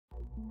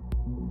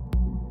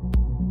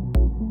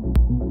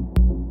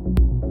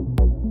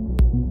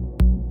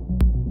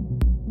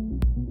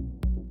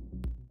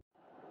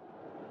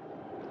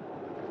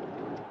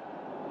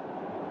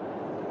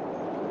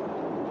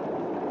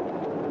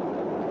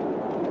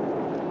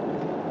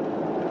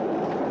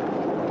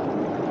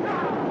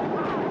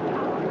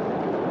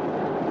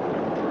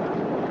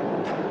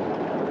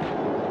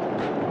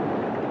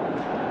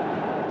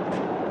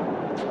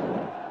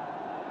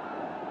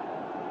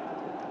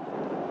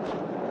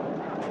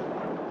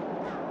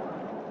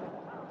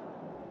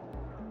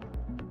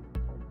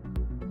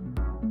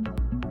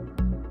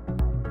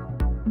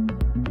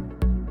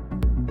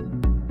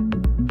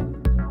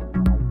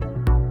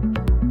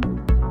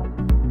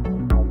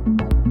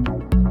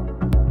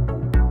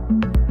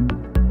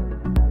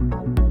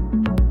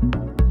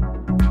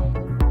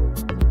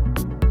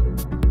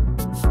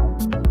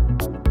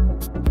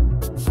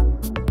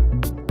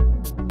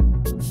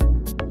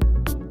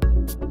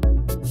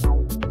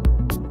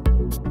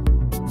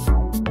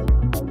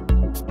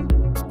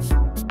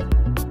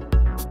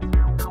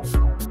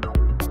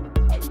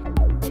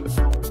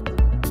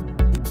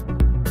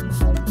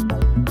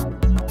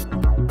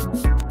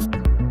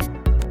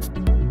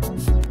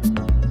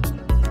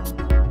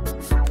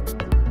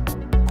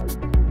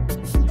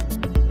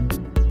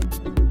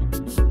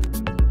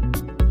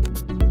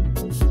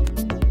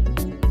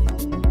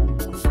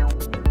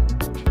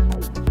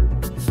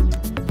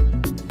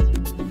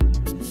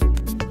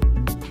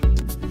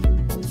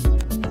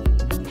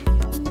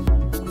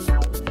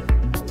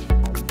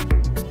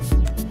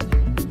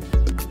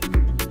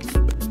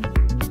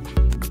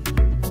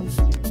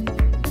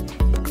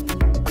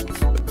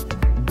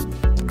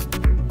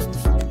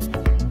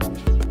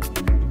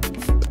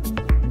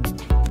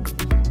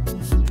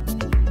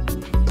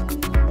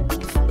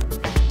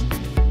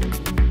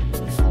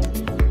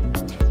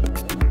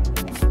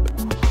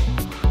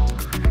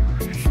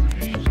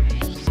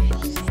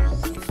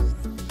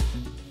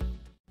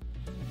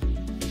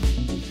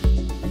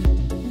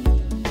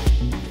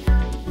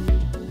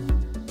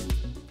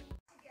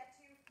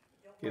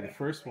Okay, the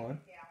first one.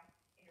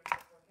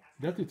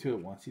 You don't do two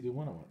at once. You do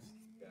one at once.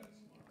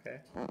 Okay.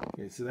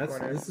 Okay, so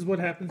this is what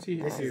happens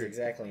here. This is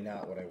exactly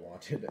not what I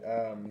wanted.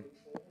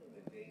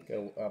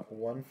 Go up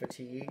one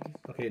fatigue.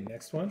 Okay,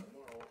 next one.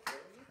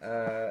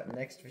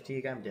 Next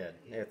fatigue, I'm dead.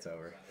 It's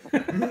over.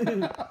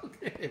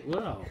 Okay,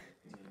 well.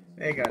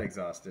 They got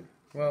exhausted.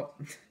 Well,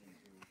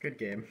 good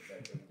game.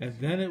 And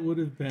then it would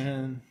have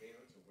been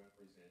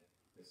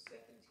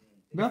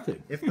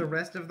nothing. If the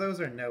rest of those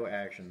are no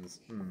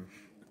actions, and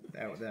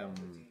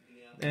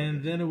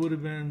then it would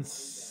have been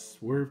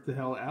swerve the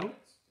hell out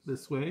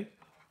this way.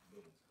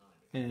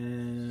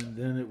 And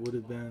then it would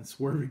have been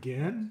swerve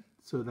again.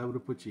 So that would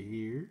have put you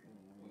here.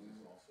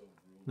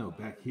 No,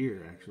 back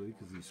here, actually,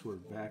 because you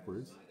swerved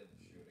backwards.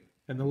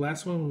 And the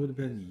last one would have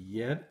been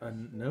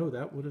no,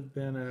 that would have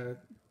been an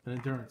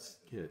endurance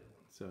kit.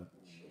 So,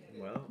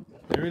 well,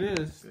 there it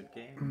is. Good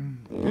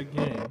game. Good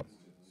game.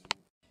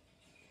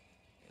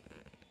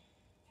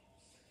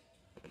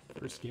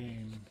 First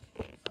game,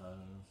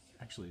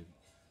 actually,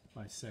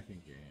 my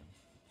second game,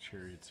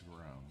 Chariots of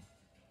Rome,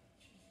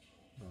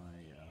 by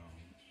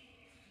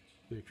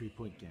Victory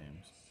Point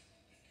Games.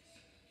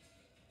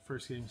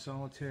 First game,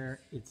 Solitaire.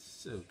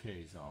 It's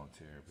okay,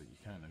 Solitaire, but you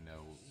kind of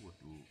know what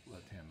the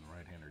left hand and the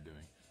right hand are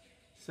doing.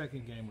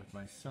 Second game with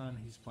my son.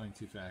 He's playing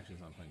two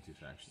factions. I'm playing two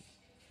factions.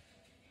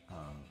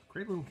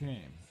 Great little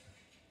game.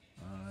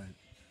 I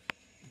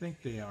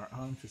think they are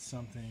onto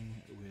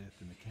something with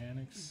the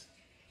mechanics.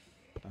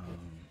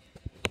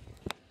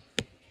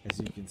 As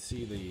you can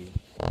see, the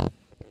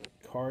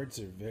cards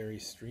are very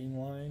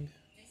streamlined.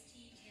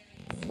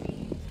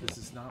 This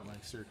is not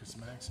like Circus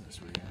Maximus,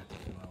 where you have to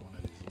fill out one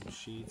of these little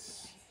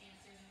sheets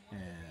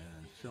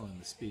and fill in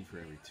the speed for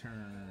every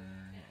turn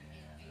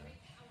and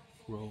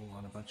roll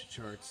on a bunch of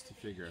charts to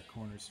figure out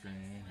corner strain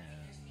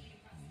and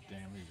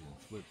damage and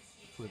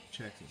flip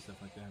checks and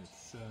stuff like that.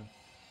 It's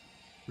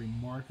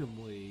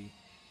remarkably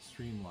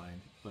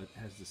streamlined, but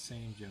has the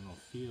same general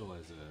feel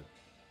as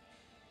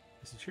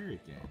a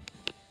chariot game.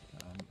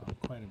 I'm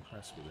quite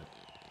impressed with it.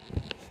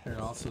 There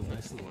are also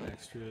nice little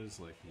extras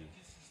like the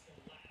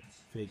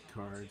fake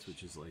cards,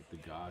 which is like the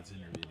gods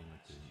intervening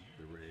with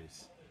the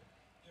race.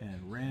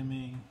 And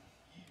ramming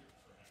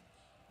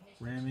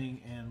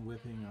and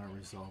whipping are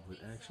resolved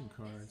with action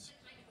cards.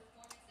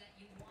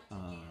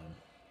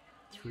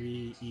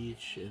 3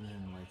 each, and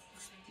then like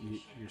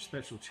your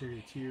special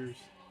charioteers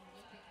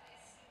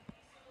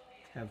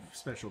have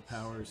special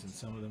powers, and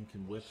some of them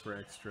can whip for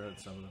extra, and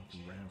some of them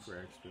can ram for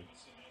extra.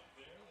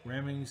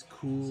 Ramming's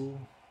cool.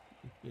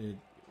 It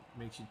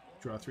makes you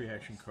draw 3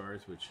 action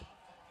cards, which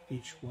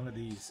each one of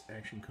these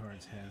action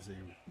cards has a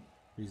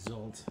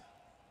result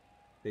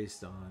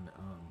based on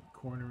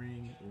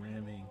cornering,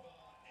 ramming,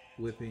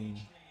 whipping,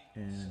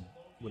 and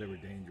whatever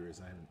danger is.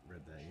 I haven't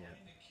read that yet.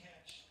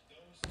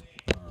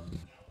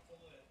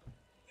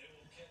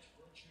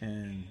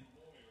 And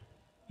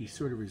you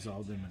sort of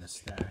resolve them in a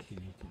stack,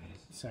 and you can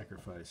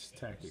sacrifice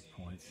tactic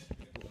points.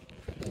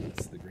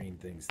 That's the green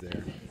things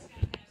there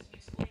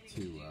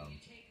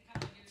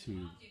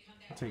to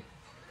take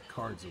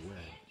cards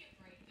away.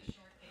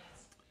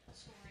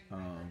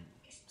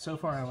 So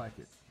far, I like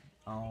it.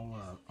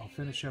 I'll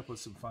finish up with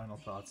some final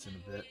thoughts in a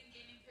bit.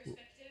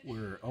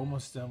 We're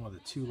almost done with a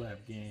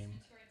 2-lap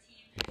game,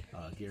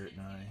 Garrett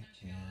and I,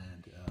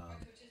 and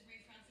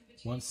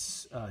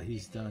once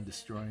he's done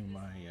destroying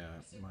my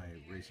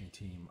racing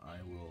team,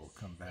 I will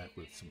come back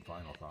with some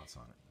final thoughts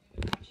on it.